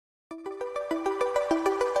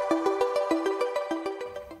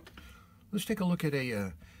Let's take a look at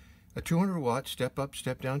a 200 watt step up,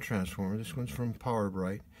 step down transformer. This one's from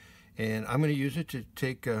PowerBrite. And I'm going to use it to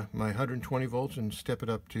take my 120 volts and step it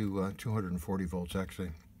up to 240 volts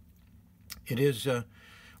actually. It is,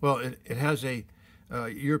 well, it has a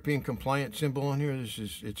European compliant symbol on here.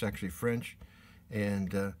 It's actually French.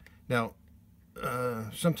 And now,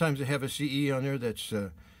 sometimes they have a CE on there that's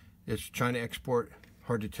it's China export.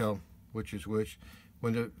 Hard to tell which is which.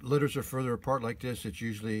 When the letters are further apart like this, it's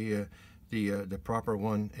usually the proper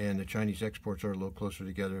one, and the Chinese exports are a little closer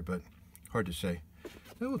together, but hard to say.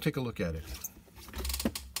 So we'll take a look at it.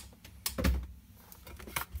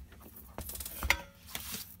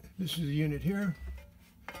 This is the unit here.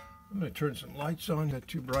 I'm going to turn some lights on, not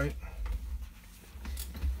too bright.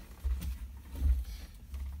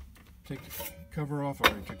 Take the cover off. I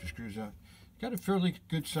already took the screws out. Got a fairly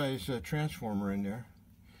good size transformer in there.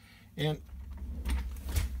 And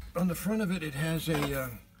on the front of it, it has a,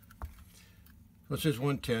 well, it says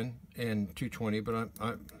 110 and 220, but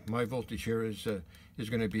my voltage here is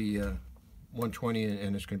going to be 120,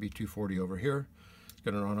 and it's going to be 240 over here. It's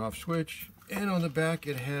got an on-off switch, and on the back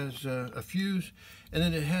it has a fuse, and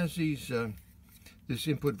then it has these this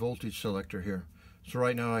input voltage selector here. So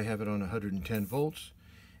right now I have it on 110 volts,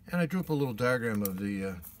 and I drew up a little diagram of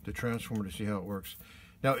the transformer to see how it works.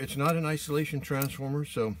 Now, it's not an isolation transformer,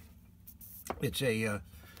 so it's a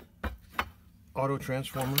auto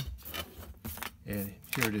transformer, and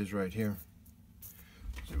here it is right here.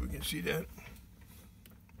 So we can see that.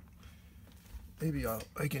 Maybe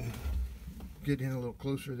I can get in a little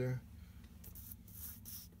closer there.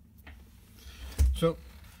 So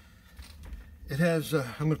it has, I'm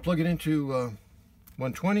going to plug it into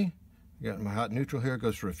 120. I got my hot neutral here. It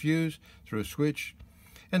goes through a fuse, through a switch,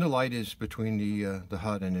 and the light is between the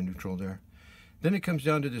hot and the neutral there. Then it comes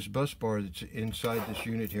down to this bus bar that's inside this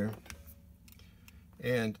unit here,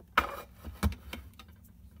 and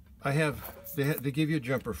I have they give you a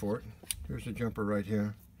jumper for it. Here's a jumper right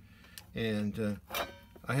here, and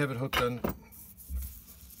I have it hooked on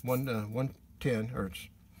 110, or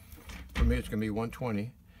for me it's going to be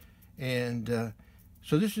 120, and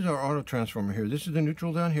so this is our auto transformer here. This is the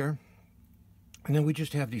neutral down here. And then we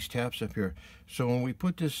just have these taps up here. So when we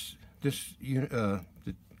put the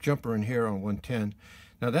jumper in here on 110,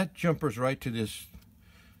 now that jumper's right to this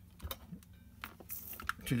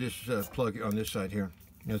plug on this side here.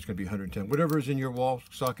 That's going to be 110. Whatever is in your wall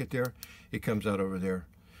socket there, it comes out over there.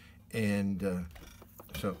 And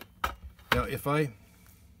so now if I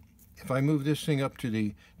move this thing up to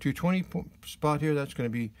the 220 spot here, that's going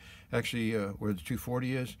to be actually where the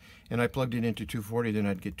 240 is, and I plugged it into 240, then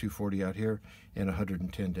I'd get 240 out here and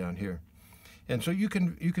 110 down here. And so you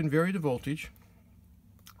can vary the voltage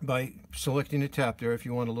by selecting the tap there if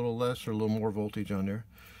you want a little less or a little more voltage on there.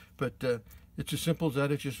 But it's as simple as that.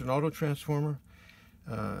 It's just an auto transformer.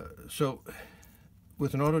 So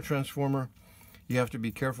with an auto transformer, you have to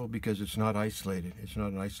be careful because it's not isolated. It's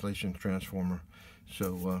not an isolation transformer.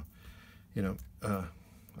 So you know,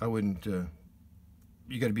 I wouldn't.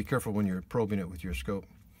 You got to be careful when you're probing it with your scope.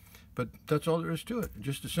 But that's all there is to it.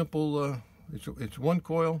 Just a simple. It's one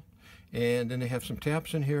coil, and then they have some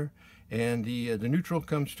taps in here, and the neutral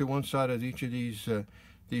comes to one side of each of these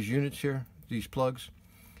units here, these plugs,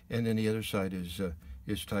 and then the other side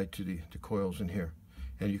is tied to the coils in here,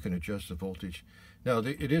 and you can adjust the voltage. Now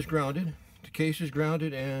it is grounded. The case is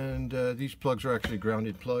grounded, and these plugs are actually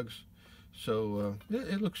grounded plugs. So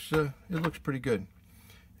it looks pretty good.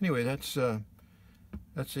 Anyway, that's a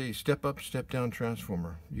step up, step down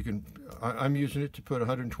transformer. You can. I'm using it to put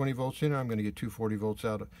 120 volts in. I'm going to get 240 volts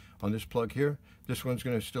out on this plug here. This one's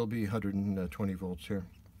going to still be 120 volts here.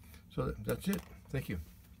 So that's it. Thank you.